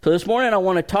So this morning I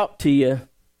want to talk to you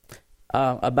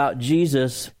about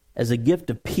Jesus as a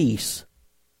gift of peace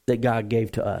that God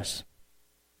gave to us.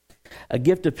 A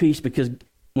gift of peace because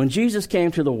when Jesus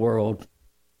came to the world,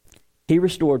 he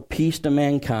restored peace to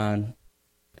mankind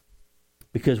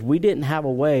because we didn't have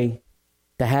a way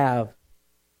to have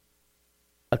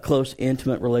a close,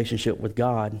 intimate relationship with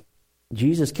God.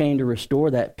 Jesus came to restore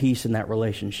that peace in that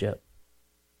relationship.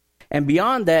 And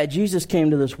beyond that, Jesus came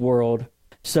to this world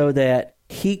so that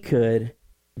he could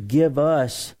give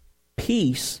us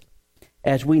peace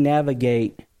as we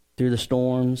navigate through the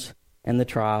storms and the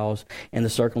trials and the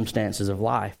circumstances of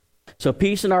life. So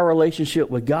peace in our relationship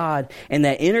with God and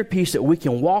that inner peace that we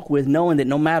can walk with, knowing that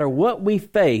no matter what we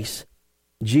face,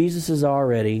 Jesus is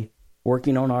already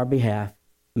working on our behalf,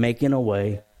 making a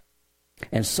way,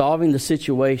 and solving the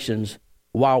situations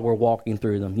while we're walking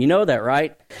through them. You know that,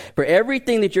 right? For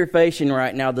everything that you're facing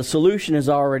right now, the solution is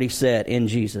already set in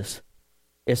Jesus.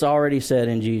 It's already set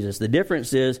in Jesus. The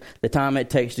difference is the time it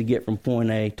takes to get from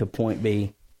point A to point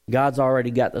B. God's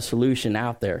already got the solution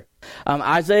out there.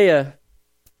 Isaiah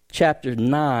chapter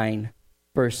 9,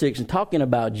 verse 6, and talking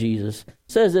about Jesus,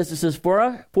 says this. It says,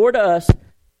 For to us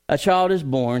a child is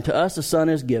born, to us a son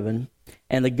is given,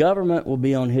 and the government will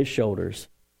be on his shoulders.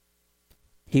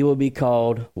 He will be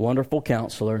called Wonderful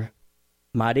Counselor,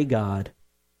 Mighty God,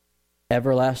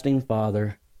 Everlasting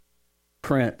Father,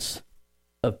 Prince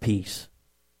of Peace.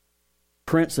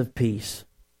 Prince of Peace.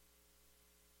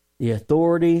 The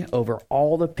authority over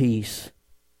all the peace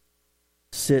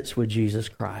sits with Jesus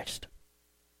Christ.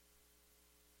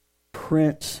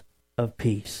 Prince of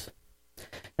Peace.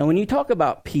 And when you talk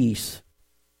about peace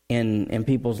in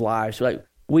people's lives, like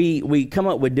we come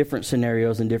up with different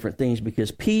scenarios and different things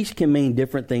because peace can mean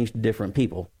different things to different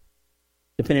people,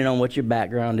 depending on what your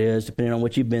background is, depending on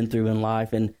what you've been through in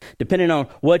life, and depending on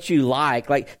what you like.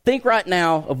 Like, think right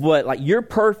now of what, like, your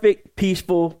perfect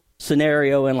peaceful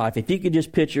scenario in life. If you could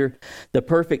just picture the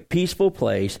perfect peaceful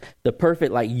place, the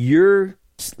perfect, your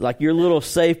little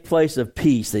safe place of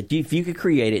peace, that if you could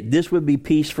create it, this would be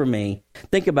peace for me.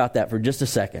 Think about that for just a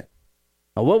second.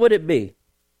 Now, what would it be?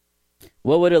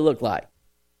 What would it look like?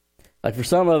 Like, for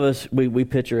some of us, we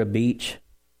picture a beach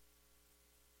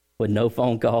with no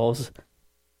phone calls,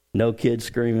 no kids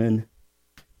screaming,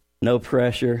 no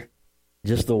pressure,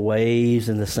 just the waves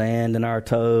and the sand in our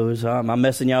toes. Am I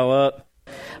messing y'all up?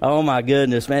 Oh my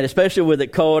goodness, man! Especially with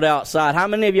it cold outside. How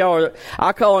many of y'all are?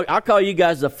 I call you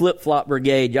guys the flip flop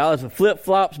brigade. Y'all are flip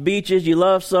flops, beaches. You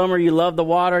love summer. You love the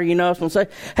water. You know what I'm saying?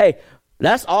 Hey,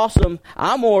 that's awesome.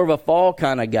 I'm more of a fall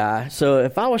kind of guy. So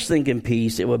if I was thinking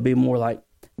peace, it would be more like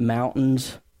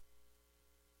mountains,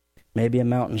 maybe a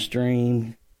mountain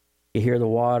stream. You hear the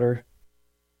water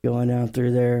going down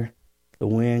through there, the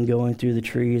wind going through the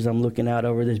trees. I'm looking out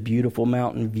over this beautiful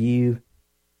mountain view.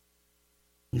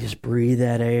 And just breathe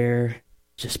that air.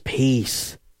 Just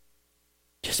peace.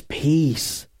 Just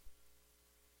peace.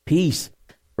 Peace.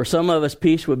 For some of us,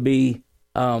 peace would be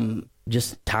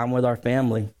just time with our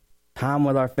family. Time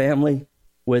with our family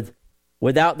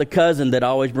without the cousin that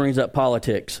always brings up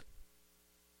politics.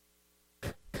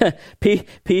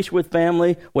 Peace with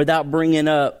family without bringing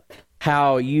up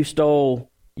how you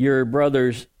stole your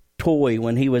brother's toy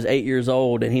when he was 8 years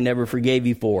old and he never forgave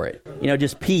you for it. You know,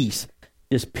 just peace.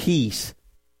 Just peace.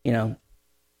 You know,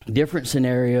 different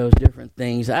scenarios, different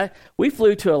things. We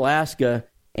flew to Alaska,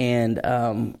 and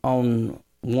on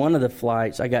one of the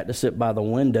flights, I got to sit by the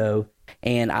window,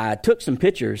 and I took some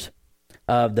pictures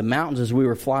of the mountains as we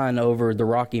were flying over the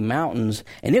Rocky Mountains,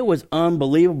 and it was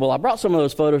unbelievable. I brought some of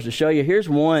those photos to show you. Here's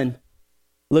one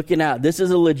looking out. This is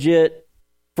a legit,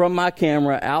 from my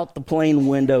camera, out the plane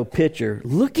window picture.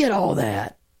 Look at all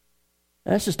that.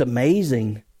 That's just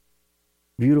amazing.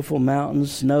 Beautiful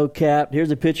mountains, snow-capped.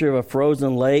 Here's a picture of a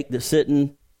frozen lake that's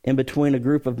sitting in between a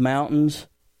group of mountains.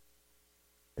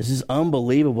 This is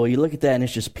unbelievable. You look at that and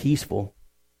it's just peaceful,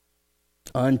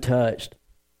 untouched.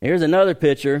 Here's another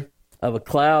picture of a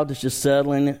cloud that's just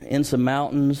settling in some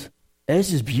mountains.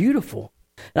 This is beautiful.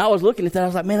 And I was looking at that, I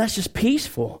was like, man, that's just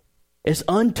peaceful. It's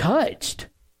untouched.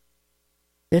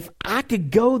 If I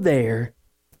could go there,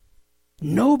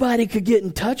 nobody could get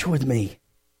in touch with me.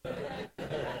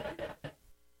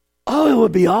 Oh, it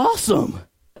would be awesome.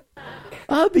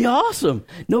 Oh, it'd be awesome.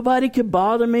 Nobody could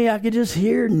bother me. I could just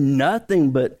hear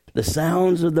nothing but the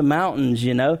sounds of the mountains,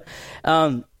 you know.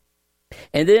 And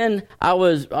then I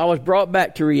was brought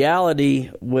back to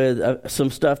reality with some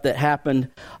stuff that happened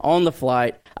on the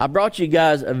flight. I brought you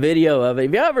guys a video of it.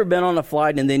 Have you ever been on a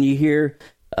flight and then you hear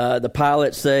the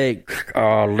pilot say,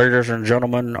 ladies and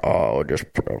gentlemen,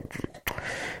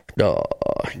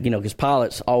 because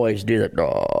pilots always do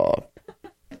that.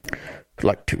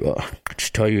 like to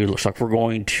just tell you, it looks like we're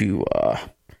going to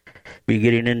be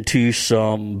getting into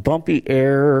some bumpy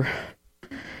air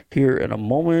here in a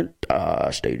moment.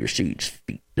 Stay in your seats,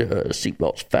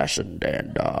 seatbelts fastened,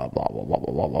 and blah, blah, blah, blah,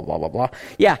 blah, blah, blah, blah, blah.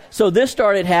 Yeah, so this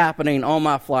started happening on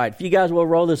my flight. If you guys will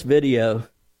roll this video.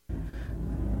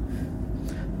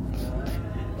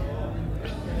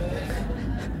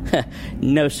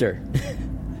 No, sir.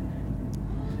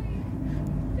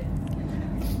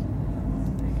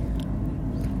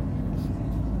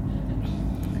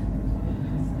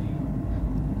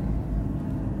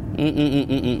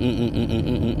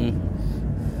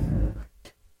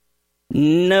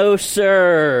 No,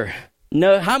 sir.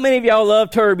 No. How many of y'all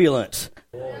love turbulence?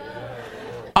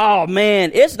 Oh,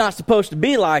 man, it's not supposed to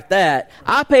be like that.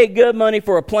 I paid good money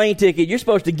for a plane ticket. You're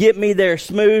supposed to get me there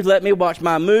smooth, let me watch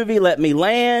my movie, let me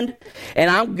land, and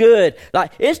I'm good.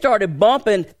 Like, it started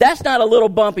bumping. That's not a little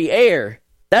bumpy air.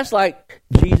 That's like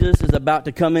Jesus is about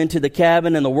to come into the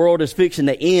cabin and the world is fixing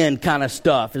to end kind of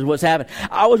stuff is what's happening.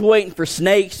 I was waiting for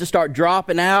snakes to start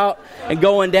dropping out and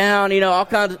going down, all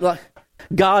kinds of, like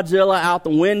Godzilla out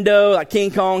the window, like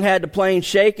King Kong had the plane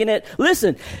shaking it.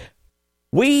 Listen,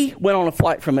 we went on a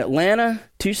flight from Atlanta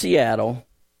to Seattle,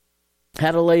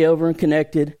 had a layover and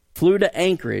connected, flew to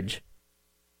Anchorage.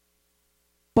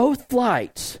 Both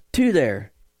flights to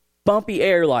there, bumpy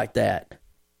air like that.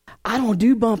 I don't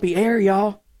do bumpy air,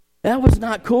 y'all. That was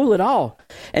not cool at all.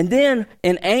 And then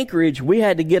in Anchorage, we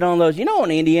had to get on those, on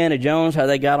Indiana Jones, how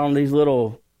they got on these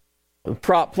little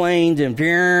prop planes and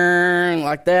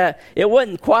like that. It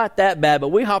wasn't quite that bad, but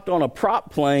we hopped on a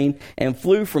prop plane and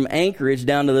flew from Anchorage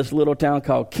down to this little town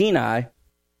called Kenai,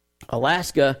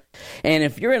 Alaska. And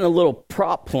if you're in a little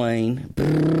prop plane,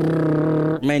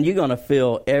 man, you're going to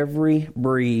feel every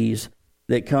breeze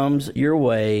that comes your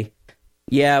way.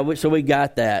 Yeah, so we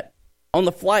got that. On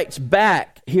the flights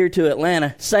back here to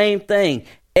Atlanta, same thing.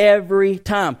 Every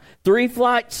time. 3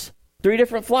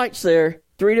 different flights there.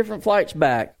 3 different flights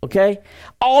back, okay?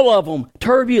 All of them,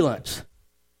 turbulence.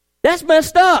 That's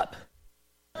messed up.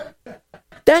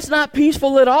 That's not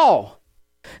peaceful at all.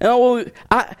 And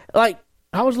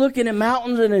I was looking at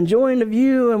mountains and enjoying the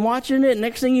view and watching it.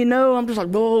 Next thing you know, I'm just like,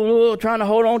 whoa, trying to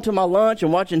hold on to my lunch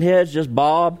and watching heads just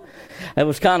bob. It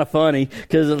was kind of funny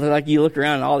because like you look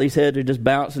around and all these heads are just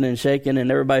bouncing and shaking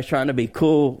and everybody's trying to be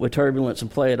cool with turbulence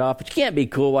and play it off. But you can't be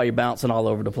cool while you're bouncing all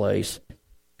over the place.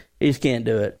 You just can't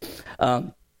do it.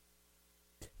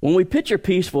 When we picture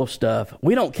peaceful stuff,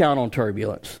 we don't count on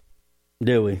turbulence,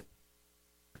 do we?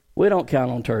 We don't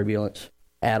count on turbulence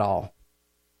at all.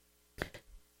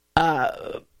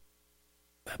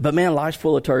 But man, life's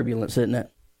full of turbulence, isn't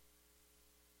it?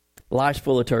 Life's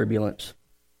full of turbulence.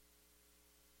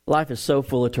 Life is so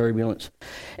full of turbulence.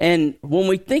 And when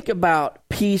we think about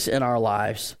peace in our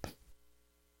lives,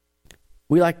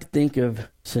 we like to think of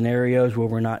scenarios where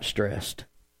we're not stressed.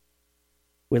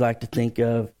 We like to think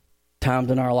of times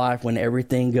in our life when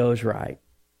everything goes right,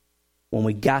 when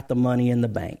we got the money in the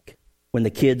bank, when the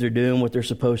kids are doing what they're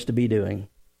supposed to be doing,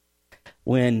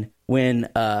 when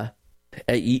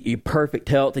you're perfect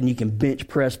health and you can bench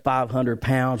press 500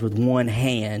 pounds with one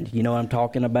hand. You know what I'm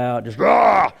talking about?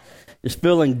 Just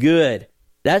feeling good.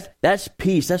 That's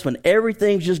peace. That's when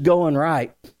everything's just going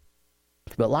right.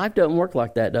 But life doesn't work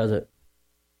like that, does it?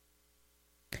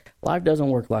 Life doesn't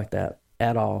work like that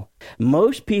at all.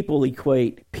 Most people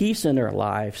equate peace in their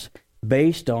lives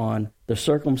based on the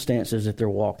circumstances that they're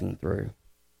walking through.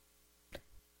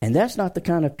 And that's not the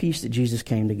kind of peace that Jesus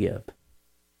came to give.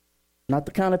 Not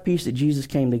the kind of peace that Jesus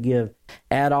came to give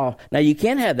at all. Now, you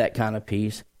can have that kind of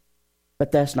peace,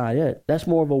 but that's not it. That's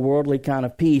more of a worldly kind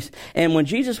of peace. And when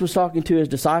Jesus was talking to his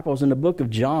disciples in the book of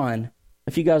John,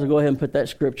 if you guys will go ahead and put that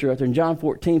scripture up there in John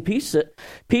 14,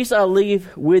 peace I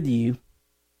leave with you.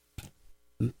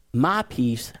 My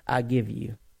peace I give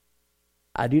you.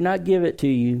 I do not give it to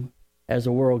you as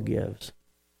the world gives.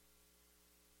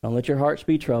 Don't let your hearts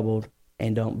be troubled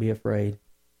and don't be afraid.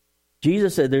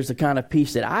 Jesus said there's the kind of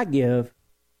peace that I give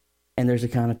and there's the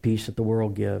kind of peace that the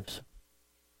world gives.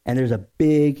 And there's a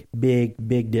big, big,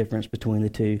 big difference between the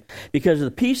two. Because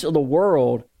the peace of the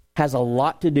world has a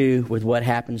lot to do with what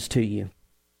happens to you.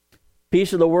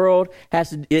 Peace of the world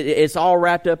it's all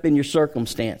wrapped up in your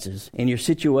circumstances, in your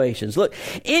situations. Look,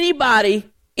 anybody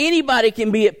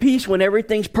can be at peace when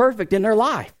everything's perfect in their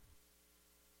life.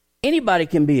 Anybody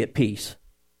can be at peace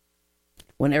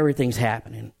when everything's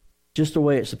happening just the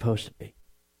way it's supposed to be.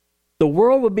 The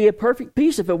world would be at perfect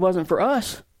peace if it wasn't for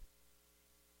us.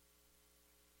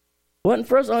 Wasn't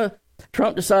for us.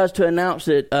 Trump decides to announce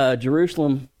that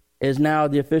Jerusalem is now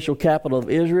the official capital of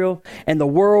Israel, and the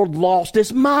world lost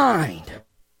its mind.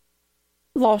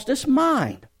 Lost its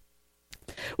mind.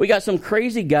 We got some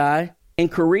crazy guy in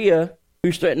Korea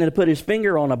who's threatening to put his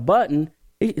finger on a button.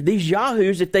 These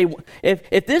yahoos,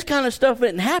 if this kind of stuff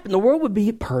didn't happen, the world would be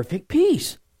at perfect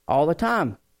peace all the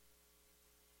time.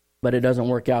 But it doesn't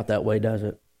work out that way, does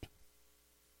it?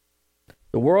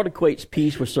 The world equates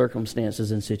peace with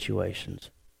circumstances and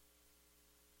situations.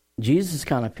 Jesus'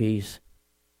 kind of peace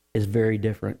is very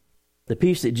different. The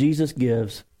peace that Jesus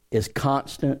gives is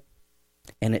constant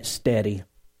and it's steady.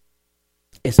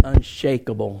 It's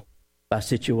unshakable by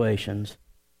situations,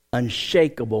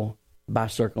 unshakable by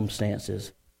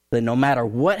circumstances. That no matter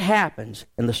what happens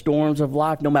in the storms of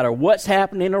life, no matter what's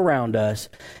happening around us,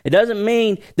 it doesn't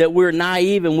mean that we're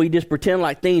naive and we just pretend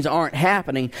like things aren't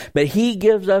happening, but He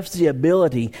gives us the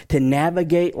ability to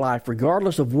navigate life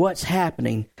regardless of what's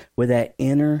happening with that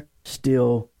inner,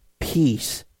 still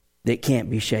peace that can't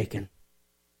be shaken.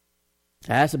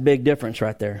 That's a big difference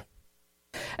right there.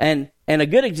 And a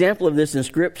good example of this in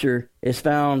Scripture is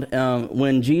found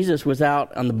when Jesus was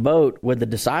out on the boat with the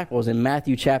disciples in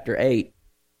Matthew chapter 8.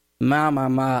 My.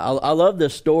 I love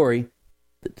this story.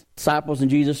 The disciples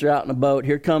and Jesus are out in the boat.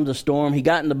 Here comes a storm. He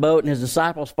got in the boat and his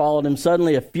disciples followed him.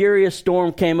 Suddenly a furious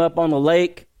storm came up on the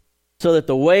lake so that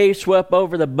the waves swept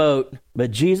over the boat, but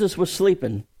Jesus was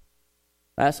sleeping.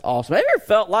 That's awesome. Have you ever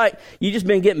felt like you just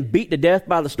been getting beat to death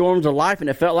by the storms of life and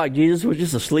it felt like Jesus was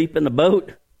just asleep in the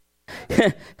boat?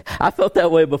 I felt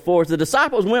that way before. So the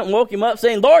disciples went and woke him up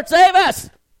saying, "Lord, save us!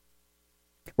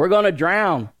 We're going to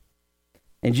drown."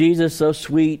 And Jesus, so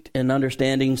sweet and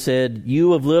understanding, said,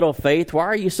 "You of little faith, why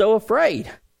are you so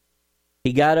afraid?"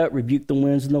 He got up, rebuked the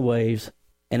winds and the waves,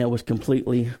 and it was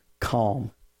completely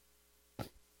calm.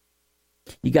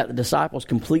 You got the disciples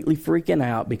completely freaking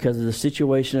out because of the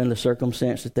situation and the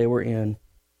circumstance that they were in.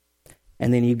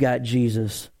 And then you've got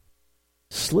Jesus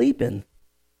sleeping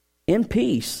in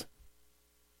peace.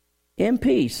 In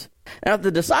peace. Now, if the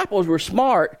disciples were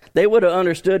smart, they would have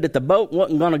understood that the boat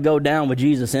wasn't going to go down with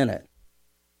Jesus in it.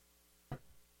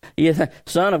 Yeah,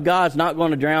 Son of God's not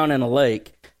going to drown in a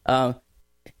lake.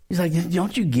 He's like,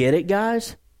 don't you get it,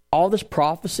 guys? All this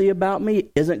prophecy about me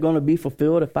isn't going to be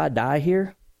fulfilled if I die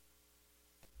here.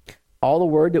 All the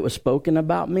word that was spoken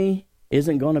about me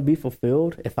isn't going to be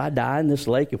fulfilled if I die in this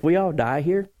lake. If we all die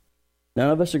here, none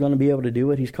of us are going to be able to do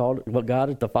what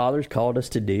God the Father's called us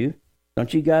to do.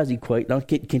 Don't you guys equate?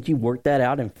 Can't you work that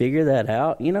out and figure that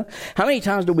out? You know, how many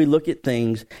times do we look at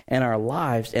things in our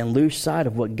lives and lose sight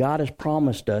of what God has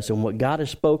promised us and what God has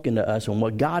spoken to us and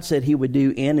what God said He would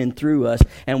do in and through us,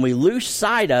 and we lose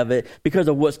sight of it because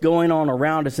of what's going on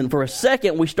around us, and for a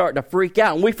second we start to freak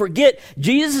out and we forget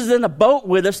Jesus is in the boat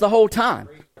with us the whole time.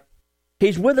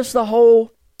 He's with us the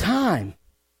whole time.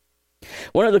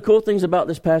 One of the cool things about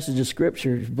this passage of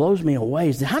Scripture blows me away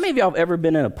is that how many of y'all have ever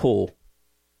been in a pool?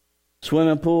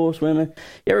 Swimming pool, swimming.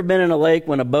 You ever been in a lake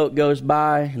when a boat goes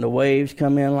by and the waves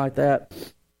come in like that?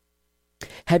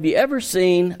 Have you ever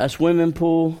seen a swimming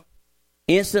pool,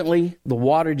 instantly the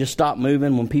water just stop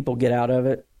moving when people get out of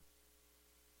it?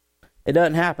 It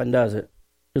doesn't happen, does it?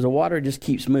 Because the water just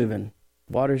keeps moving.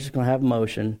 Water's just going to have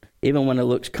motion. Even when it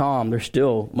looks calm, there's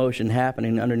still motion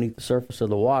happening underneath the surface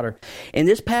of the water. In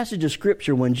this passage of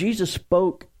Scripture, when Jesus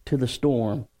spoke to the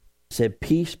storm, said,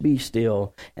 "Peace, be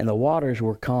still," and the waters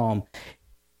were calm.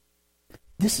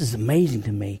 This is amazing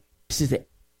to me. It says that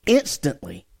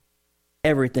instantly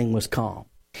everything was calm.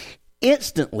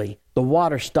 Instantly the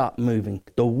water stopped moving.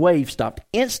 The waves stopped.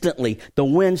 Instantly the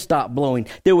wind stopped blowing.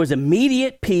 There was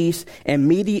immediate peace and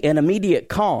immediate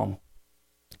calm.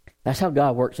 That's how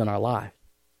God works in our life.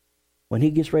 When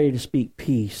He gets ready to speak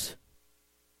peace,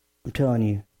 I'm telling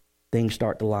you, things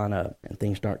start to line up and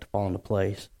things start to fall into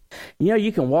place. You know,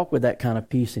 you can walk with that kind of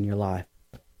peace in your life.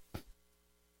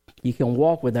 You can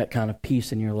walk with that kind of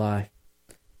peace in your life.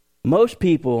 Most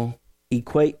people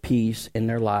equate peace in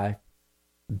their life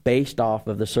based off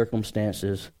of the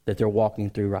circumstances that they're walking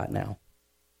through right now.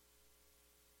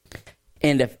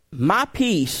 And if my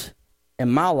peace in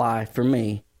my life, for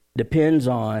me, depends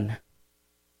on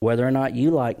whether or not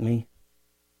you like me,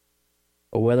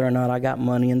 or whether or not I got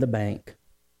money in the bank,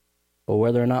 or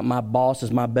whether or not my boss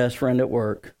is my best friend at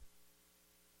work,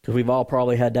 because we've all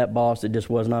probably had that boss that just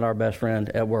was not our best friend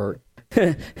at work.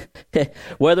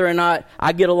 Whether or not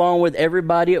I get along with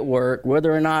everybody at work,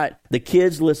 whether or not the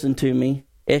kids listen to me,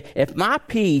 if my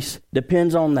peace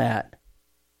depends on that,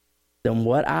 then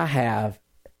what I have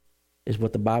is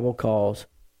what the Bible calls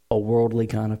a worldly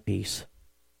kind of peace.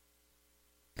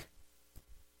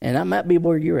 And that might be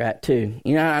where you're at too.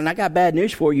 You know, and I got bad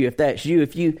news for you if that's you.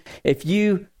 If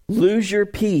you lose your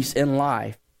peace in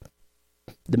life,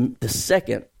 the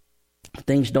second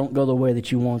things don't go the way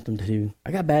that you want them to,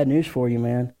 I got bad news for you,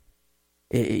 man.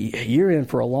 you're in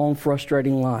for a long,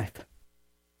 frustrating life.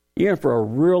 You're in for a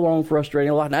real long,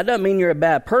 frustrating life. Now, that doesn't mean you're a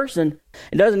bad person.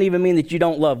 It doesn't even mean that you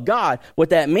don't love God. What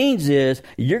that means is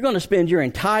you're going to spend your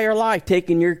entire life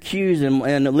taking your cues and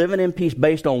living in peace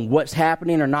based on what's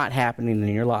happening or not happening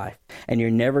in your life. And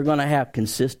you're never going to have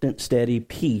consistent, steady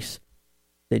peace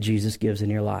that Jesus gives in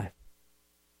your life.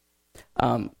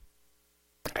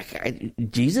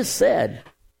 Jesus said,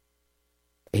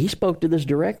 he spoke to this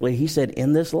directly. He said,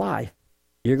 in this life,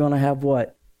 you're going to have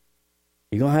what?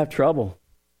 You're going to have trouble.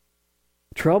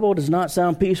 Trouble does not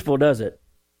sound peaceful, does it?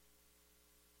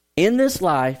 In this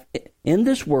life, in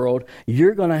this world,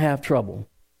 you're going to have trouble.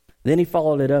 Then he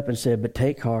followed it up and said, but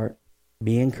take heart,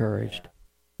 be encouraged,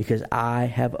 because I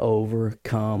have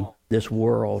overcome this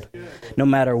world. No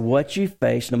matter what you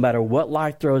face, no matter what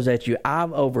life throws at you,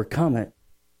 I've overcome it.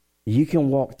 You can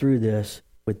walk through this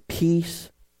with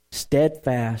peace,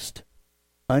 steadfast,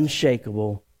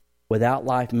 unshakable, without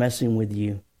life messing with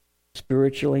you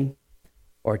spiritually,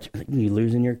 or you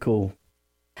losing your cool.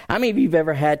 How many of you have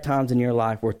ever had times in your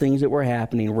life where things that were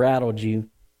happening rattled you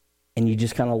and you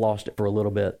just kind of lost it for a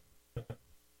little bit?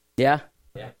 Yeah?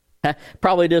 Yeah.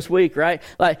 Probably this week, right?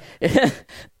 Like,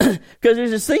 because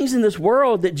there's just things in this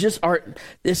world that just aren't,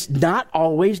 it's not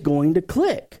always going to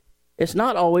click. It's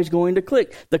not always going to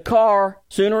click. The car,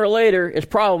 sooner or later, is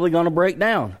probably going to break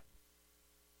down.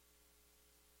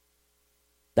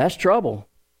 That's trouble.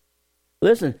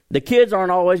 Listen, the kids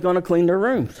aren't always going to clean their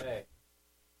rooms.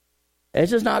 It's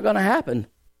just not going to happen.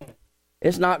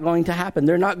 It's not going to happen.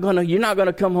 You're not going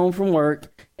to come home from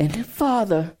work and then,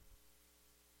 Father,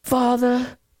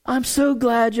 I'm so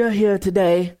glad you're here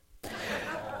today.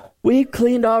 We've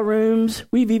cleaned our rooms.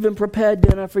 We've even prepared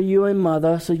dinner for you and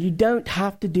Mother, so you don't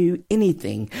have to do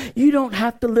anything. You don't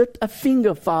have to lift a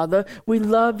finger, Father. We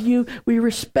love you. We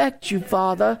respect you,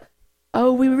 Father.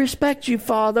 Oh, we respect you,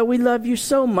 Father. We love you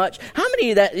so much. How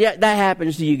many of that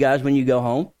happens to you guys when you go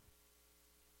home?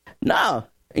 No.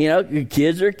 Your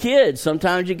kids are kids.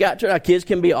 Sometimes you got to. Our kids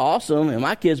can be awesome, and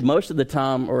my kids most of the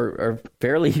time are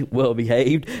fairly well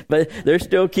behaved, but they're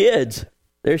still kids.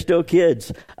 They're still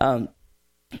kids.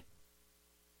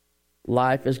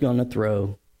 Life is going to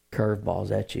throw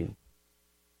curveballs at you.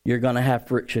 You're going to have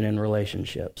friction in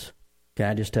relationships. Can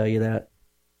I just tell you that?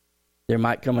 There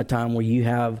might come a time where you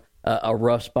have a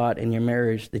rough spot in your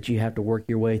marriage that you have to work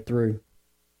your way through.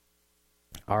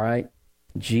 All right?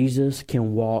 Jesus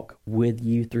can walk with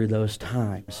you through those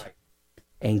times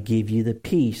and give you the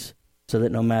peace so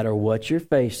that no matter what you're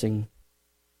facing,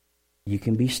 you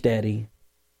can be steady,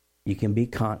 you can be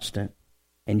constant,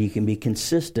 and you can be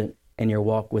consistent in your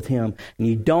walk with Him. And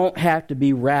you don't have to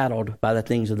be rattled by the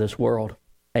things of this world.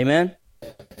 Amen?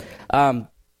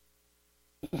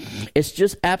 It's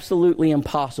just absolutely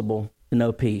impossible to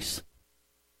know peace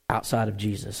outside of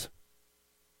Jesus.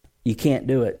 You can't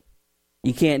do it.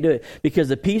 You can't do it because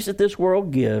the peace that this world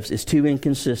gives is too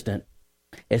inconsistent.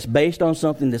 It's based on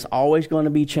something that's always going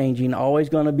to be changing, always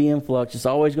going to be in flux. It's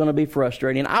always going to be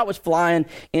frustrating. I was flying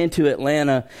into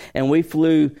Atlanta, and we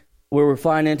were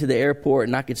flying into the airport,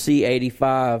 and I could see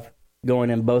 85 going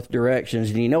in both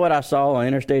directions. And you know what I saw on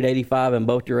Interstate 85 in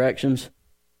both directions?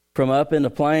 From up in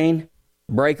the plane,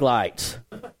 brake lights.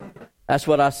 That's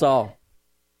what I saw.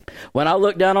 When I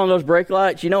looked down on those brake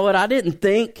lights, you know what? I didn't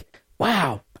think,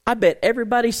 wow, I bet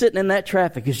everybody sitting in that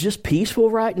traffic is just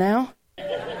peaceful right now.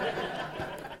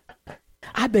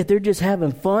 I bet they're just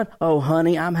having fun. Oh,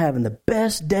 honey, I'm having the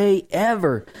best day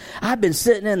ever. I've been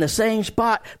sitting in the same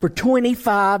spot for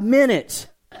 25 minutes.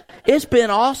 It's been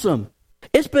awesome.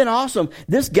 It's been awesome.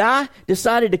 This guy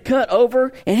decided to cut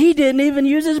over, and he didn't even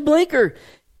use his blinker.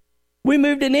 We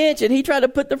moved an inch, and he tried to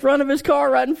put the front of his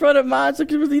car right in front of mine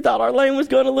because he thought our lane was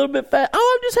going a little bit fast.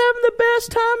 Oh, I'm just having the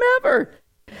best time ever.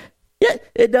 Yeah,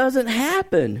 it doesn't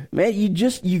happen. Man,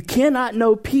 you cannot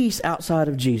know peace outside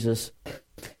of Jesus.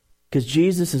 Because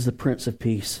Jesus is the Prince of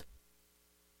Peace.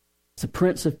 It's the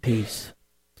Prince of Peace.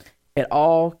 It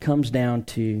all comes down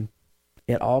to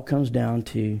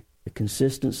the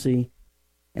consistency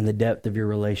and the depth of your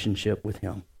relationship with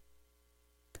Him.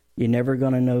 You're never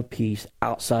going to know peace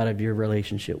outside of your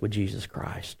relationship with Jesus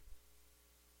Christ.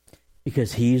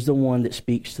 Because He's the one that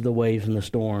speaks to the waves and the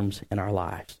storms in our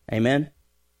lives. Amen?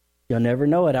 You'll never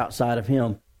know it outside of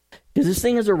Him. Because this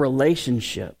thing is a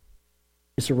relationship.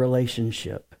 It's a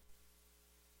relationship.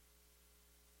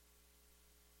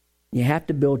 You have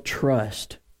to build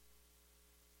trust.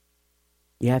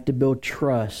 You have to build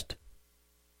trust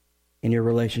in your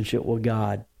relationship with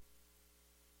God.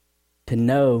 To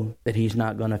know that He's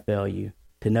not going to fail you.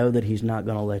 To know that He's not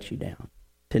going to let you down.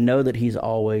 To know that He's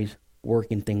always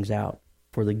working things out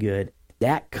for the good.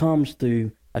 That comes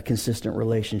through a consistent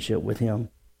relationship with Him.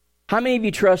 How many of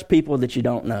you trust people that you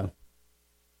don't know?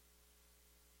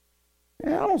 I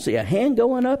don't see a hand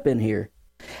going up in here.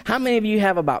 How many of you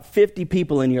have about 50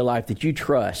 people in your life that you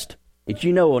trust, that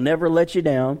you know will never let you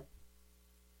down,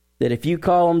 that if you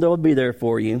call them, they'll be there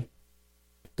for you?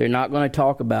 They're not going to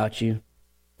talk about you.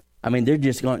 I mean,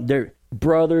 they're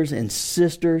brothers and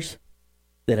sisters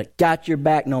that have got your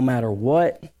back no matter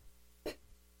what.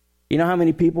 You know how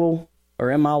many people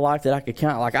are in my life that I could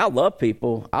count? Like, I love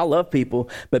people,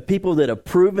 but people that have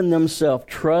proven themselves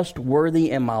trustworthy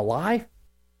in my life,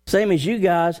 same as you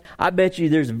guys, I bet you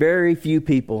there's very few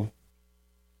people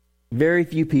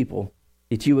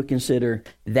that you would consider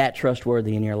that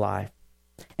trustworthy in your life.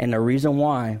 And the reason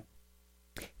why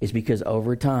is because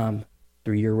over time,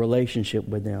 through your relationship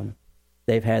with them,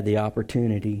 they've had the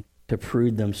opportunity to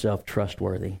prove themselves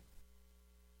trustworthy.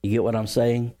 You get what I'm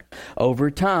saying?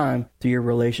 Over time, through your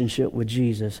relationship with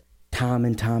Jesus, time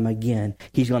and time again,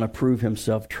 He's going to prove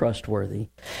Himself trustworthy.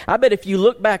 I bet if you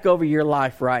look back over your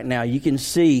life right now, you can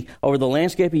see over the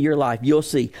landscape of your life, you'll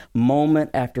see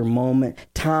moment after moment,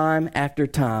 time after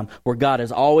time, where God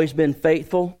has always been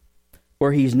faithful,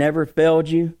 where He's never failed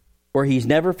you, where He's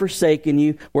never forsaken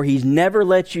you, where He's never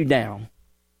let you down.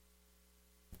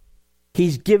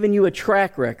 He's given you a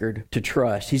track record to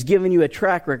trust. He's given you a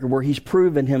track record where He's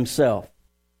proven Himself.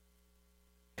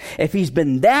 If He's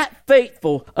been that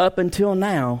faithful up until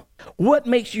now, what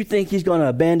makes you think He's going to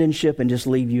abandon ship and just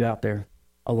leave you out there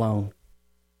alone?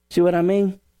 See what I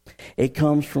mean? It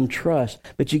comes from trust.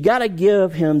 But you got to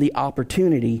give Him the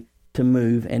opportunity to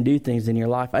move and do things in your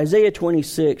life. Isaiah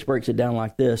 26 breaks it down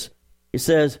like this. It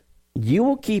says, "You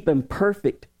will keep in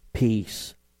perfect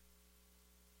peace,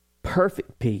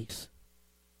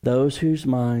 those whose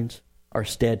minds are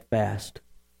steadfast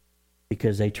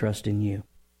because they trust in you."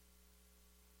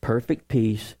 Perfect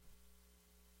peace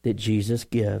that Jesus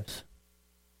gives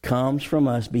comes from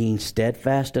us being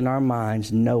steadfast in our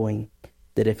minds, knowing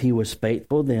that if He was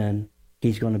faithful then,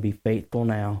 He's going to be faithful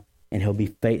now, and He'll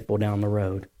be faithful down the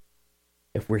road.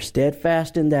 If we're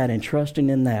steadfast in that and trusting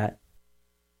in that,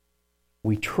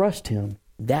 we trust Him.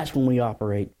 That's when we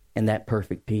operate in that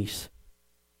perfect peace.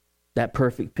 That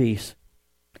perfect peace.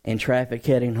 In traffic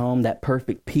heading home, that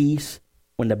perfect peace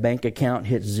when the bank account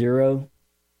hits zero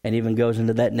and even goes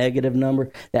into that negative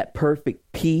number, that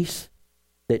perfect peace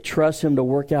that trusts Him to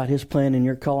work out His plan in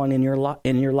your calling in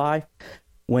your life,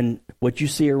 when what you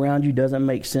see around you doesn't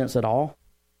make sense at all,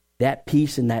 that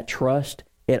peace and that trust,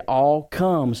 it all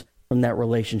comes from that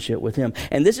relationship with Him.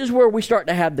 And this is where we start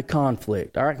to have the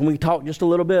conflict. All right, can we talk just a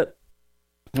little bit?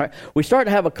 All right, we start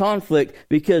to have a conflict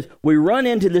because we run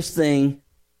into this thing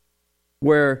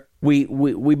where we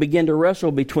begin to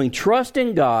wrestle between trust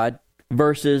in God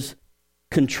versus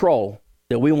control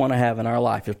that we want to have in our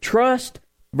life. Of trust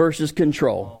versus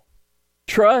control.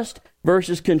 Trust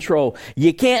versus control.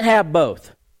 You can't have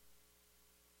both.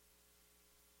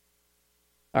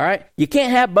 All right? You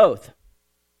can't have both.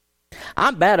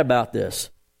 I'm bad about this.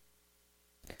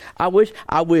 I wish,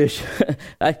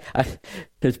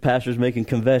 this pastor's making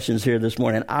confessions here this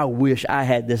morning. I wish I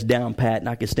had this down pat and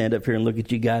I could stand up here and look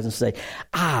at you guys and say,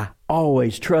 I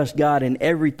always trust God in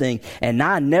everything, and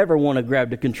I never want to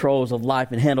grab the controls of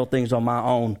life and handle things on my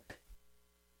own.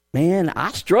 Man,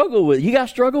 I struggle with it. You guys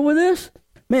struggle with this?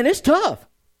 Man, it's tough.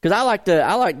 Because I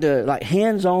like to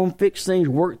hands-on fix things,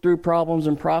 work through problems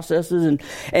and processes,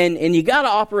 and you got to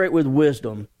operate with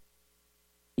wisdom.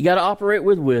 You got to operate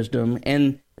with wisdom,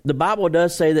 and the Bible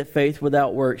does say that faith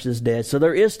without works is dead. So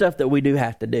there is stuff that we do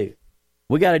have to do.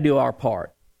 We got to do our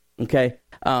part, okay?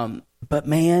 But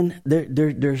man,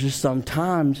 there's just some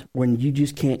times when you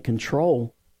just can't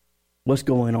control what's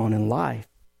going on in life,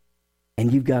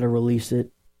 and you've got to release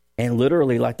it. And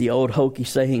literally, like the old hokey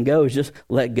saying goes, just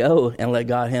let go and let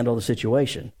God handle the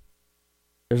situation.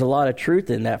 There's a lot of truth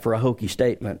in that for a hokey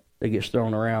statement that gets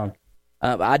thrown around.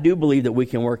 I do believe that we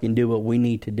can work and do what we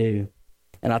need to do.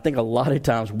 And I think a lot of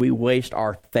times we waste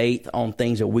our faith on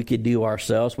things that we could do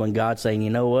ourselves when God's saying, you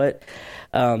know what?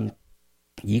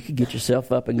 You could get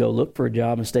yourself up and go look for a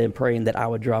job instead of praying that I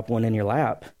would drop one in your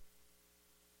lap.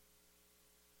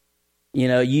 You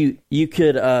know, you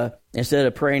could, instead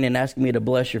of praying and asking me to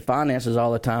bless your finances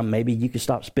all the time, maybe you could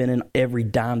stop spending every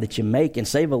dime that you make and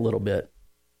save a little bit.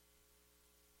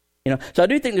 You know, so I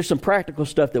do think there's some practical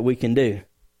stuff that we can do.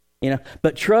 You know,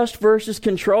 but trust versus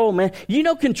control, man. You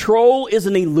know, control is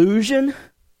an illusion.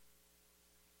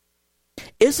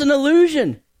 It's an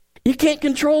illusion. You can't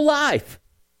control life.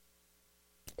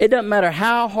 It doesn't matter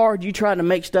how hard you try to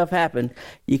make stuff happen,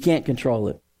 you can't control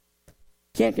it.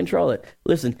 Can't control it.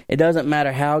 Listen, it doesn't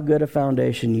matter how good a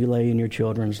foundation you lay in your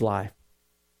children's life.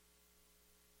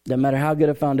 No matter how good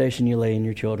a foundation you lay in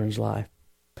your children's life,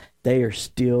 they are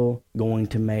still going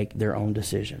to make their own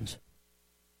decisions.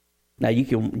 Now, you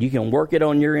can work it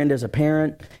on your end as a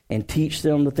parent and teach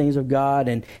them the things of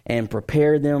God and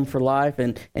prepare them for life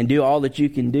and do all that you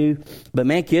can do. But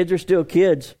man, kids are still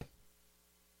kids.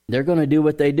 They're going to do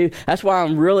what they do. That's why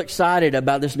I'm real excited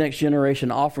about this next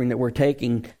generation offering that we're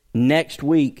taking next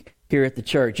week here at the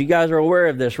church. You guys are aware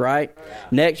of this, right?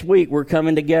 Next week we're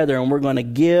coming together and we're going to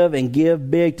give and give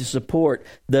big to support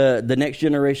the next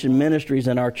generation ministries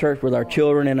in our church with our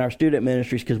children and our student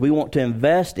ministries, because we want to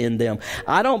invest in them.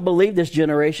 I don't believe this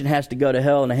generation has to go to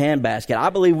hell in a handbasket. I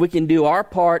believe we can do our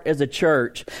part as a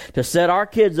church to set our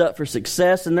kids up for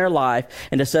success in their life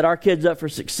and to set our kids up for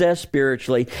success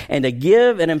spiritually, and to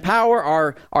give and empower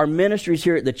our ministries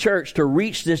here at the church to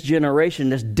reach this generation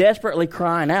that's desperately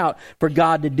crying out for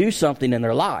God to do something in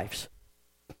their lives.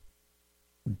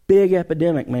 Big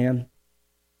epidemic, man.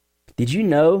 Did you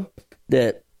know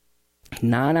that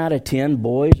 9 out of 10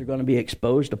 boys are going to be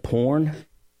exposed to porn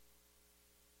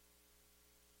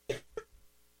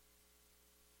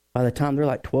by the time they're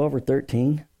like 12 or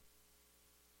 13?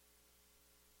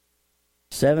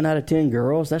 7 out of 10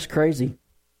 girls, that's crazy.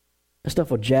 That stuff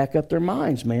will jack up their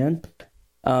minds, man.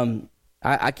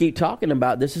 I keep talking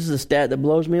about this. This is a stat that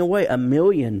blows me away. 1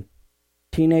 million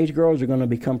teenage girls are going to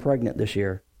become pregnant this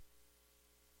year.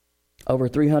 Over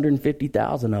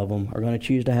 350,000 of them are going to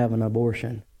choose to have an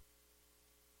abortion.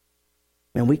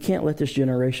 And we can't let this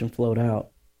generation float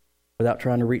out without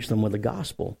trying to reach them with the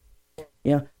gospel.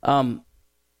 Yeah,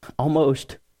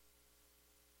 almost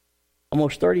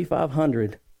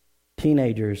 3,500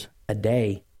 teenagers a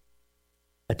day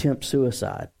attempt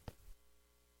suicide.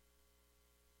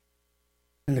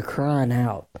 And they're crying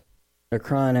out. They're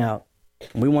crying out.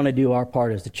 We want to do our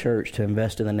part as the church to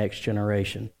invest in the next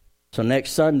generation. So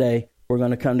next Sunday, we're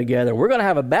going to come together. We're going to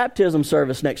have a baptism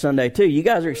service next Sunday, too. You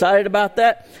guys are excited about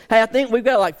that? Hey, I think we've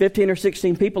got like 15 or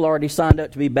 16 people already signed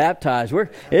up to be baptized.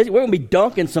 We're going to be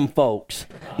dunking some folks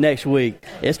next week.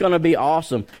 It's going to be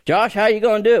awesome. Josh, how are you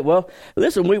going to do it? Well,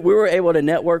 listen, we were able to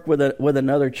network with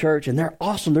another church, and they're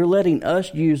awesome. They're letting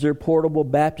us use their portable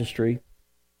baptistry.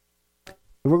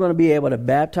 We're going to be able to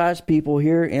baptize people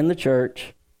here in the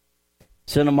church,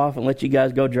 send them off and let you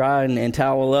guys go dry and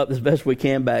towel up as best we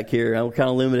can back here. We're kind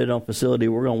of limited on facility.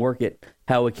 We're going to work it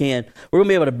how we can. We're going to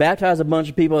be able to baptize a bunch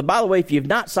of people. And by the way, if you've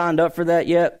not signed up for that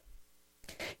yet,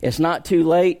 it's not too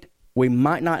late. We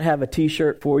might not have a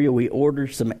T-shirt for you. We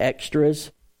ordered some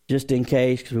extras just in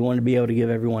case, because we wanted to be able to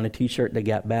give everyone a T-shirt that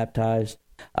got baptized.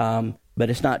 But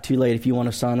it's not too late if you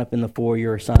want to sign up in the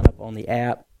foyer or sign up on the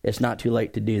app. It's not too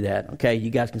late to do that. Okay, you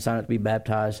guys can sign up to be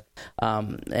baptized,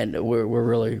 and we're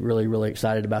really, really, really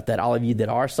excited about that. All of you that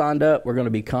are signed up, we're going to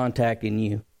be contacting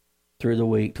you through the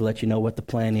week to let you know what the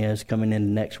plan is coming into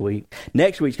next week.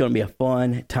 Next week's going to be a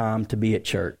fun time to be at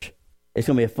church. It's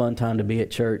going to be a fun time to be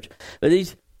at church. But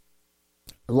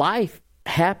life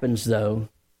happens, though,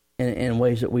 in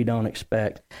ways that we don't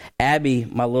expect. Abby,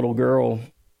 my little girl,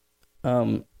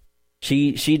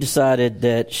 she decided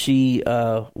that she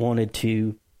wanted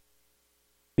to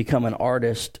become an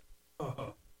artist.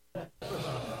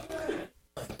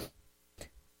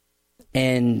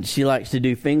 And she likes to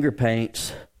do finger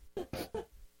paints.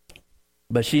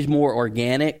 But she's more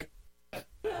organic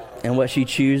in what she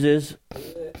chooses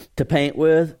to paint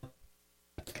with.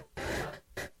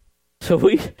 So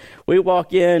we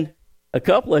walk in a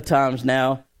couple of times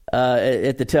now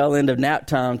at the tail end of nap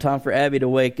time for Abby to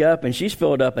wake up, and she's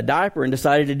filled up a diaper and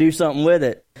decided to do something with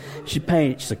it. She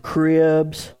paints the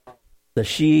cribs, the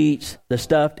sheets, the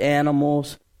stuffed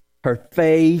animals, her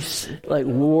face, like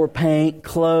war paint,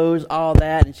 clothes, all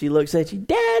that. And she looks at you,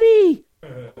 Daddy!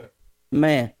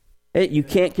 Man, you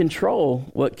can't control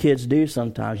what kids do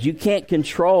sometimes. You can't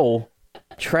control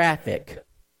traffic.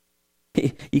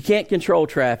 You can't control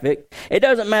traffic. It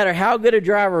doesn't matter how good a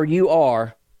driver you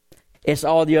are. It's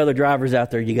all the other drivers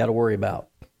out there you got to worry about.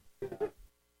 You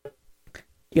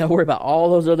got to worry about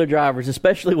all those other drivers,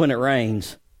 especially when it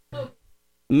rains.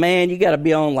 Man, you got to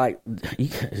be on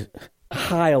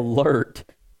high alert,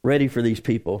 ready for these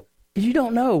people, because you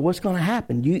don't know what's going to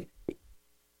happen.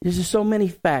 There's just so many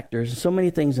factors and so many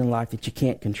things in life that you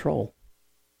can't control.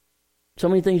 So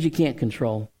many things you can't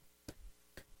control.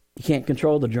 You can't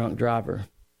control the drunk driver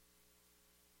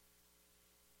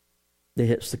that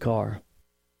hits the car,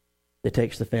 that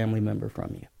takes the family member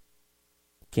from you.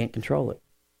 Can't control it.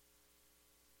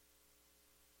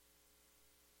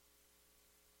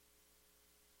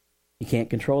 You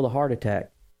can't control the heart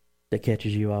attack that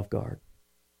catches you off guard.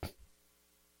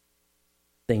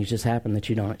 Things just happen that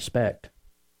you don't expect.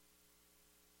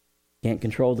 Can't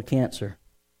control the cancer.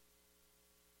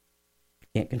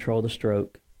 Can't control the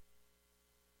stroke.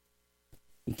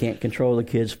 You can't control the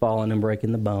kids falling and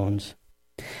breaking the bones.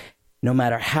 No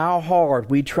matter how hard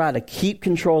we try to keep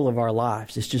control of our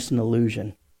lives, it's just an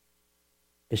illusion.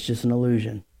 It's just an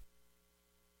illusion.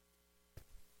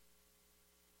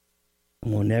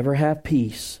 And we'll never have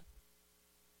peace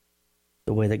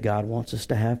the way that God wants us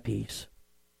to have peace.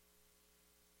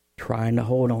 Trying to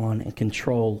hold on and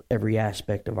control every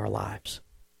aspect of our lives.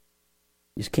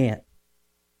 You just can't.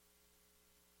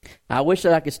 I wish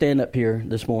that I could stand up here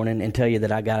this morning and tell you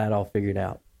that I got it all figured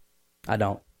out. I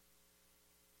don't.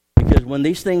 Because when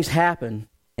these things happen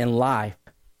in life,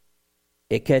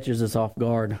 it catches us off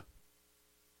guard.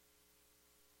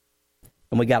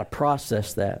 And we got to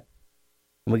process that.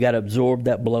 And we got to absorb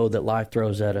that blow that life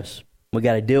throws at us. We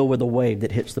got to deal with the wave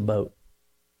that hits the boat.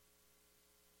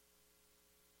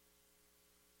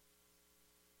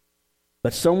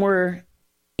 But somewhere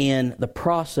in the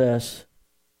process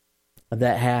of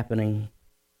that happening,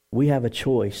 we have a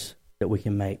choice that we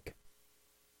can make.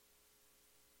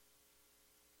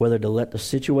 Whether to let the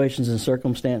situations and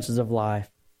circumstances of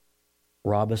life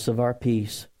rob us of our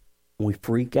peace, and we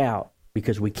freak out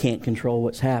because we can't control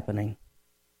what's happening,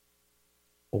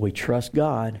 or we trust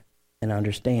God and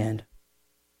understand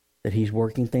that He's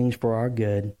working things for our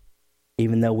good,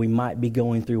 even though we might be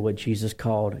going through what Jesus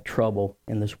called trouble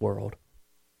in this world.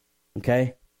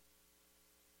 Okay?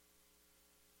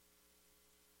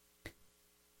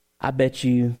 I bet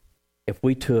you if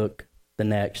we took the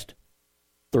next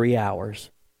 3 hours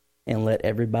and let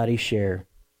everybody share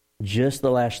just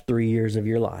the last 3 years of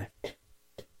your life,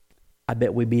 I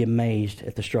bet we'd be amazed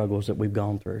at the struggles that we've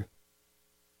gone through.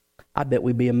 I bet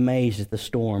we'd be amazed at the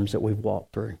storms that we've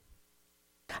walked through.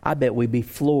 I bet we'd be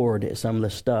floored at some of the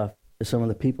stuff that some of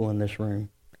the people in this room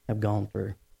have gone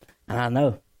through. And I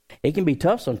know it can be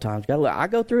tough sometimes. I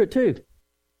go through it too.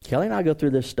 Kelly and I go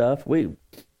through this stuff.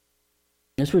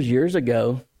 This was years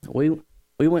ago. We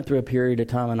went through a period of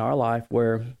time in our life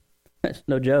where, it's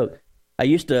no joke, I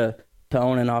used to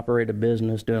own and operate a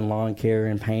business, doing lawn care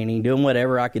and painting, doing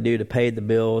whatever I could do to pay the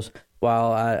bills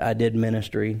while I did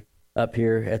ministry up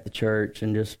here at the church,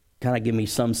 and just kind of give me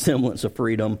some semblance of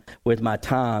freedom with my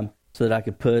time so that I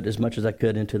could put as much as I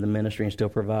could into the ministry and still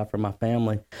provide for my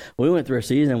family. We went through a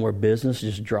season where business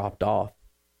just dropped off.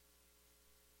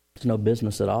 There's no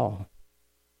business at all.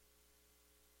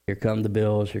 Here come the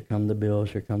bills, here come the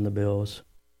bills, here come the bills.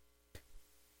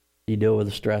 You deal with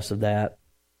the stress of that.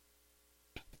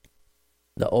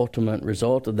 The ultimate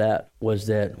result of that was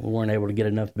that we weren't able to get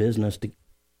enough business to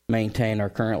maintain our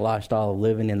current lifestyle of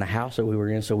living in the house that we were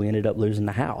in, so we ended up losing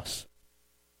the house.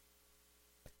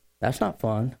 That's not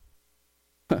fun.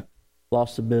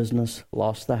 Lost the business,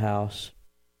 lost the house.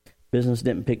 Business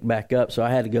didn't pick back up, so I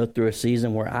had to go through a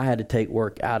season where I had to take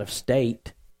work out of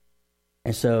state.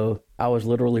 And so I was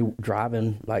literally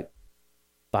driving like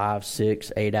 5,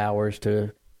 6, 8 hours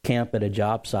to camp at a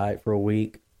job site for a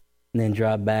week, and then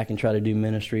drive back and try to do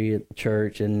ministry at the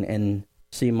church and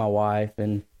see my wife.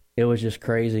 And it was just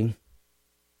crazy.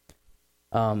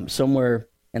 Somewhere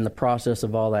in the process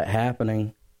of all that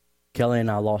happening, Kelly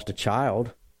and I lost a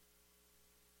child.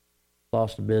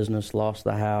 Lost a business, lost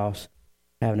the house,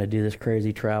 having to do this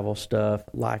crazy travel stuff.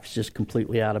 Life's just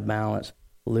completely out of balance.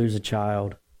 Lose a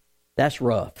child. That's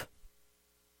rough.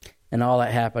 And all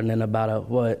that happened in about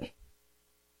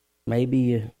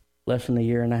maybe less than a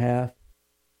year and a half.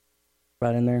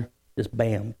 Right in there. Just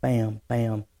bam, bam,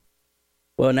 bam.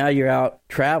 Well, now you're out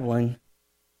traveling,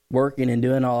 working and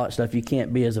doing all that stuff. You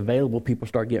can't be as available. People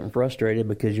start getting frustrated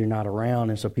because you're not around.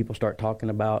 And so people start talking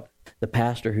about the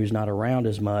pastor who's not around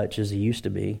as much as he used to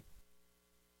be.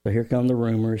 So here come the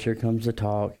rumors, here comes the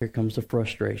talk, here comes the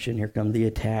frustration, here come the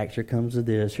attacks, here comes the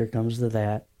this, here comes the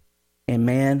that. And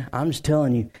man, I'm just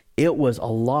telling you, it was a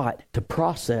lot to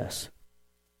process.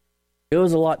 It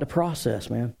was a lot to process,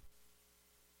 man.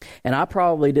 And I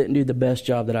probably didn't do the best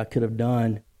job that I could have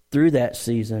done through that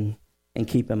season in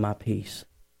keeping my peace.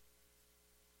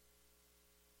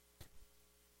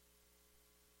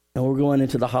 And we're going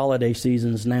into the holiday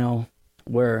seasons now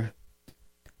where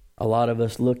a lot of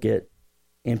us look at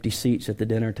empty seats at the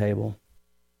dinner table,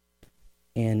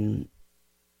 and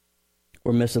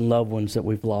we're missing loved ones that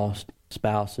we've lost,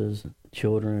 spouses,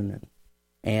 children, and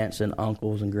aunts and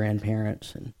uncles and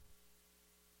grandparents. And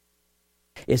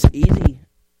it's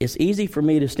easy for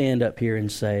me to stand up here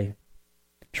and say,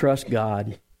 trust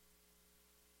God.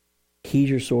 He's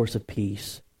your source of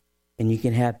peace, and you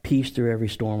can have peace through every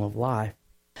storm of life.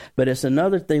 But it's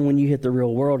another thing when you hit the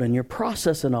real world and you're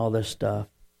processing all this stuff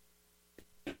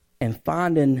and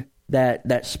finding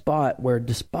that spot where,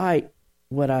 despite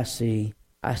what I see,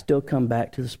 I still come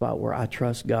back to the spot where I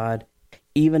trust God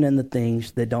even in the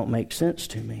things that don't make sense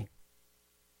to me,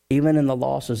 even in the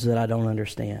losses that I don't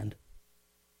understand.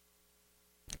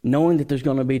 Knowing that there's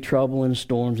going to be trouble and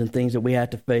storms and things that we have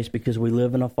to face because we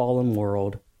live in a fallen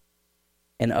world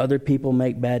and other people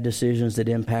make bad decisions that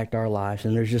impact our lives.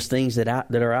 And there's just things that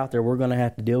are out there we're going to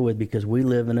have to deal with because we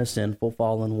live in a sinful,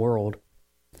 fallen world.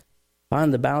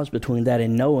 Find the balance between that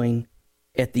and knowing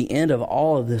at the end of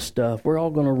all of this stuff, we're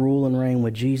all going to rule and reign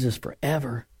with Jesus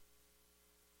forever.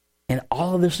 And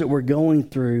all of this that we're going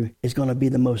through is going to be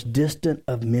the most distant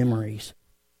of memories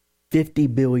 50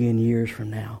 billion years from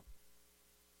now,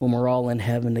 when we're all in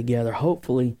heaven together,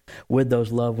 hopefully with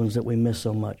those loved ones that we miss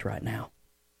so much right now.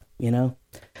 You know,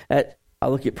 I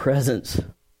look at presents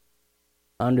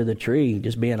under the tree,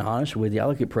 just being honest with you. I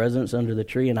look at presents under the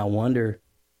tree and I wonder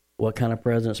what kind of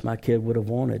presents my kid would have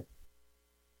wanted.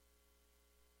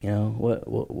 You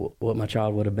know, what my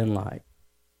child would have been like.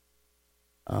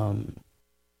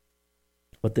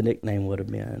 What the nickname would have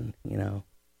been, you know.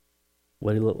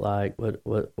 What he looked like, what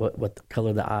the color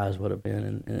of the eyes would have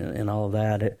been, and all of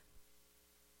that.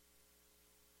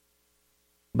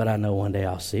 But I know one day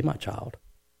I'll see my child.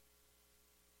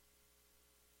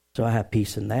 So I have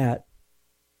peace in that.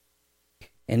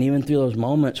 And even through those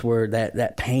moments where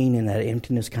that pain and that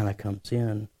emptiness kind of comes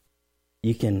in,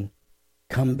 you can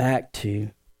come back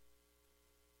to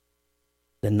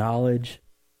the knowledge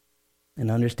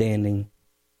and understanding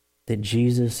that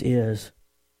Jesus is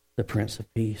the Prince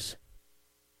of Peace.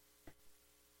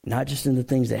 Not just in the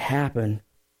things that happen,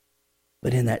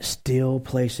 but in that still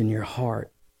place in your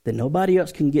heart that nobody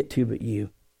else can get to but you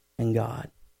and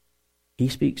God. He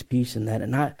speaks peace in that.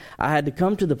 And I had to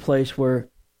come to the place where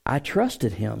I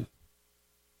trusted him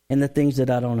in the things that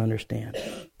I don't understand.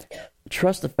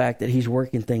 Trust the fact that he's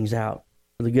working things out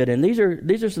for the good. And these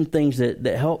are some things that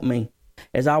helped me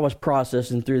as I was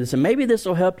processing through this. And maybe this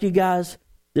will help you guys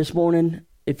this morning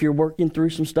if you're working through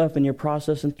some stuff and you're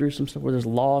processing through some stuff where there's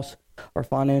loss or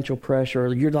financial pressure,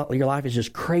 or your life is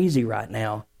just crazy right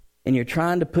now, and you're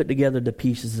trying to put together the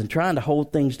pieces and trying to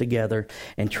hold things together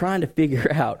and trying to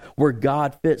figure out where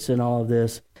God fits in all of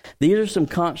this. These are some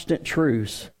constant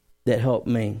truths that help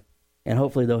me, and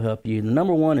hopefully they'll help you. The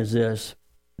number one is this,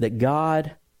 that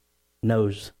God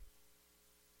knows.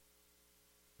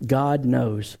 God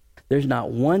knows. There's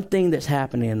not one thing that's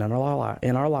happening in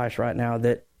our lives right now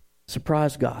that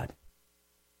surprised God.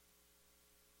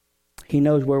 He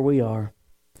knows where we are.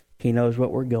 He knows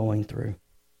what we're going through.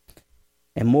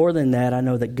 And more than that, I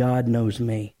know that God knows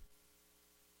me.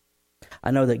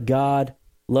 I know that God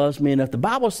loves me enough. The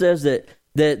Bible says that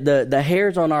the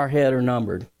hairs on our head are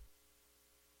numbered.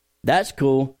 That's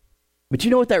cool. But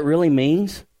you know what that really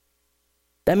means?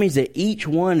 That means that each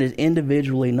one is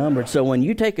individually numbered. So when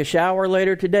you take a shower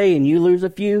later today and you lose a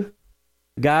few,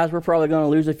 guys, we're probably going to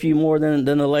lose a few more than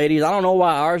the ladies. I don't know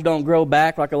why ours don't grow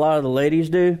back like a lot of the ladies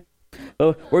do.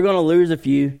 But we're going to lose a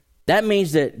few. That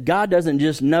means that God doesn't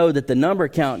just know that the number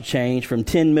count changed from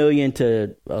 10 million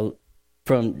to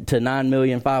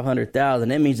 9,500,000.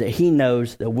 That means that he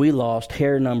knows that we lost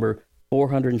hair number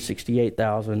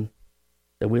 468,000,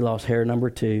 that we lost hair number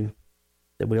 2,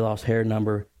 that we lost hair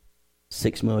number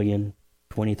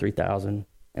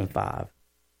 6,023,005.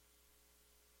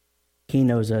 He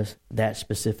knows us that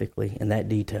specifically and that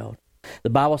detailed. The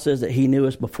Bible says that he knew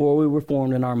us before we were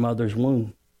formed in our mother's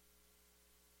womb.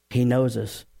 He knows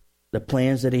us, the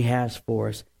plans that he has for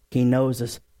us. He knows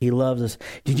us. He loves us.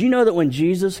 Did you know that when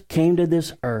Jesus came to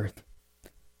this earth,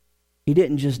 he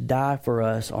didn't just die for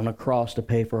us on a cross to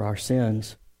pay for our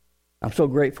sins? I'm so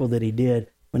grateful that he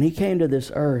did. When he came to this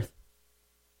earth,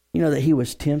 you know that he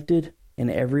was tempted in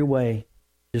every way,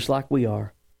 just like we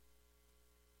are.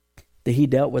 That he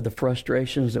dealt with the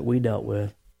frustrations that we dealt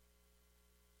with.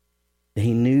 That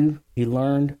he knew, he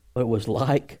learned what it was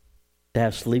like to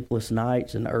have sleepless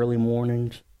nights and early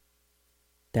mornings,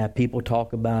 to have people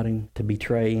talk about him, to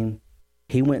betray him.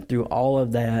 He went through all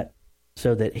of that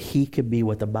so that he could be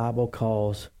what the Bible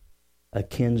calls a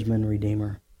kinsman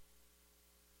redeemer.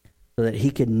 So that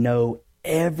he could know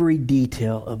every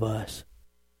detail of us.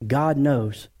 God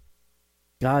knows.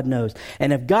 God knows.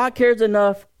 And if God cares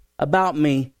enough about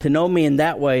me to know me in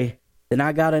that way, then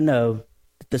I got to know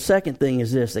that the second thing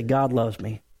is this, that God loves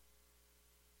me.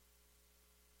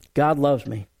 God loves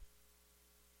me.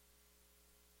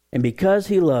 And because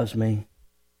he loves me,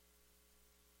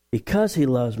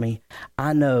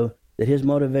 I know that his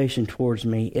motivation towards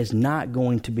me is not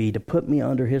going to be to put me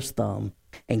under his thumb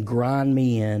and grind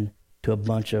me in to a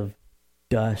bunch of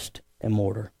dust and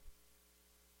mortar.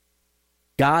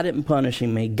 God isn't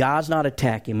punishing me. God's not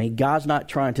attacking me. God's not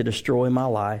trying to destroy my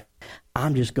life.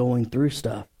 I'm just going through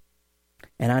stuff.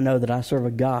 And I know that I serve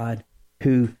a God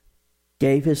who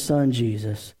gave his son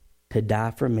Jesus to die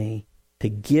for me, to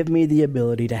give me the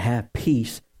ability to have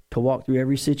peace, to walk through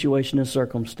every situation and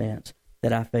circumstance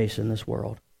that I face in this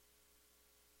world.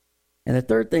 And the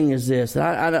third thing is this,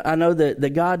 that I know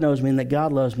that God knows me and that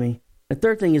God loves me. The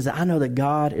third thing is that I know that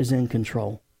God is in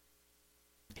control.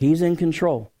 He's in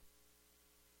control.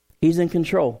 He's in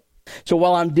control. So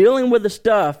while I'm dealing with the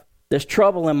stuff, there's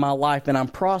trouble in my life, and I'm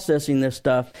processing this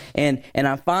stuff, and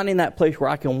I'm finding that place where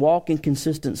I can walk in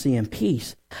consistency and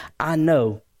peace, I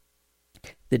know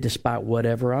that despite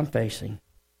whatever I'm facing,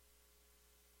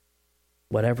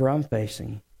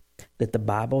 that the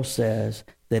Bible says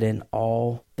that in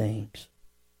all things,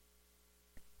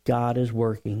 God is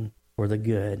working for the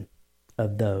good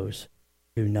of those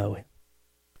who know Him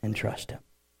and trust Him.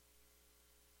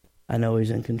 I know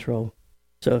He's in control.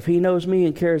 So if He knows me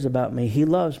and cares about me, He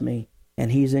loves me,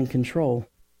 and He's in control,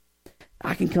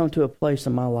 I can come to a place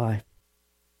in my life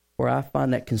where I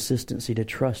find that consistency to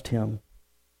trust Him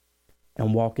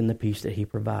and walk in the peace that He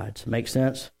provides. Make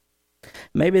sense?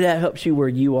 Maybe that helps you where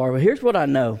you are. But here's what I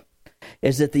know,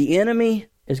 is that the enemy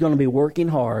is going to be working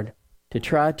hard to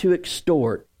try to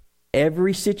extort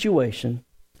every situation,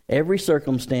 every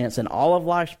circumstance, and all of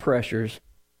life's pressures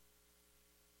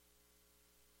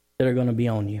that are going to be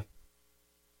on you,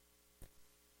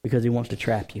 because he wants to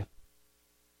trap you.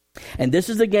 And this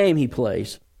is the game he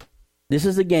plays. This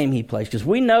is the game he plays, because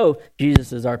we know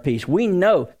Jesus is our peace. We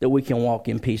know that we can walk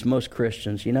in peace, most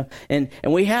Christians, you know. And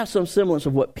we have some semblance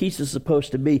of what peace is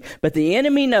supposed to be. But the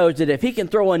enemy knows that if he can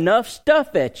throw enough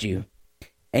stuff at you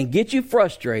and get you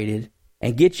frustrated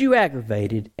and get you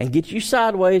aggravated and get you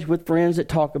sideways with friends that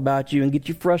talk about you and get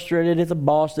you frustrated at the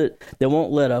boss that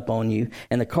won't let up on you,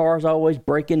 and the car's always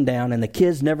breaking down and the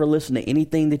kids never listen to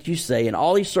anything that you say, and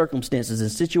all these circumstances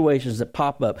and situations that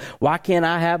pop up. Why can't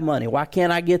I have money? Why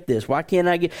can't I get this? Why can't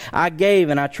I gave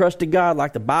and I trusted God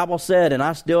like the Bible said, and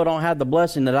I still don't have the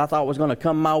blessing that I thought was going to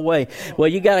come my way. Well,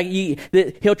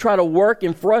 he'll try to work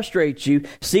and frustrate you.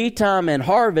 Seed time and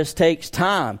harvest takes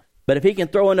time. But if he can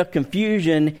throw enough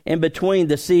confusion in between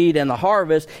the seed and the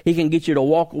harvest, he can get you to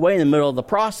walk away in the middle of the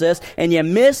process, and you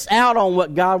miss out on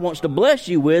what God wants to bless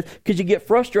you with because you get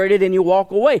frustrated and you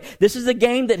walk away. This is the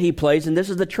game that he plays, and this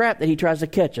is the trap that he tries to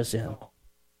catch us in.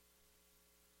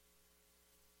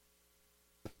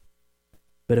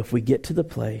 But if we get to the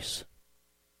place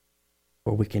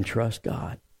where we can trust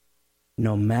God,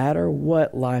 no matter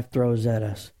what life throws at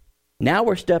us, now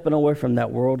we're stepping away from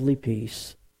that worldly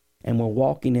peace, and we're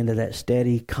walking into that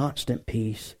steady, constant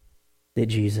peace that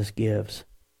Jesus gives.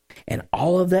 And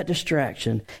all of that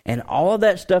distraction and all of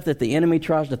that stuff that the enemy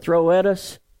tries to throw at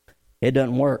us, it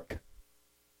doesn't work.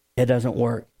 It doesn't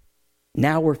work.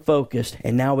 Now we're focused,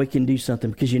 and now we can do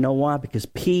something. Because you know why? Because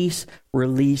peace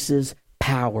releases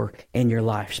power in your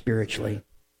life spiritually.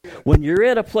 When you're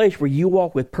at a place where you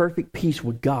walk with perfect peace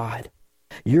with God,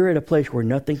 you're at a place where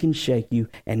nothing can shake you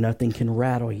and nothing can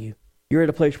rattle you. You're at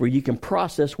a place where you can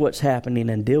process what's happening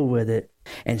and deal with it,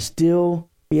 and still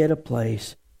be at a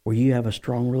place where you have a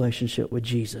strong relationship with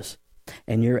Jesus.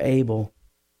 And you're able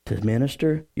to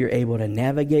minister. You're able to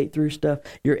navigate through stuff.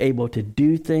 You're able to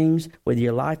do things with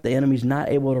your life. The enemy's not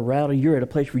able to rattle. You're at a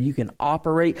place where you can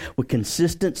operate with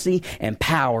consistency and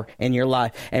power in your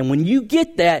life. And when you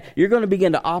get that, you're going to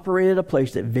begin to operate at a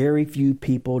place that very few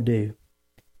people do.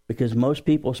 Because most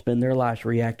people spend their lives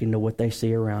reacting to what they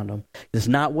see around them. It's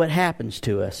not what happens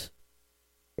to us.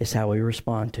 It's how we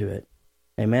respond to it.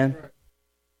 Amen?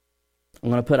 I'm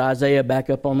going to put Isaiah back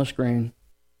up on the screen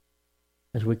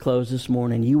as we close this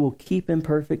morning. You will keep in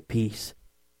perfect peace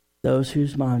those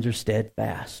whose minds are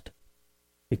steadfast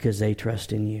because they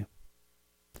trust in you.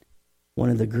 One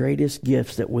of the greatest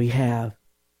gifts that we have,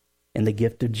 and the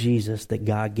gift of Jesus that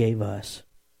God gave us,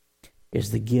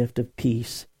 is the gift of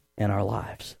peace in our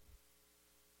lives.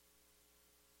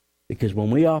 Because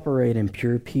when we operate in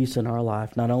pure peace in our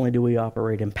life, not only do we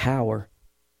operate in power,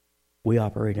 we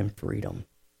operate in freedom.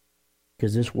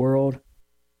 Because this world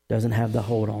doesn't have the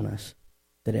hold on us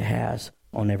that it has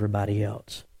on everybody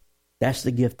else. That's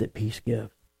the gift that peace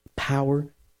gives. Power,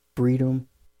 freedom,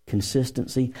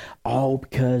 consistency, all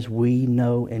because we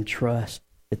know and trust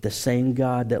that the same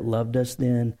God that loved us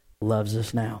then loves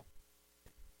us now.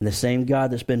 And the same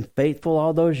God that's been faithful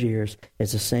all those years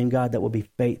is the same God that will be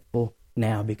faithful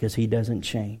now, because he doesn't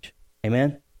change.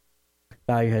 Amen?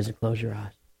 Bow your heads and close your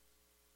eyes.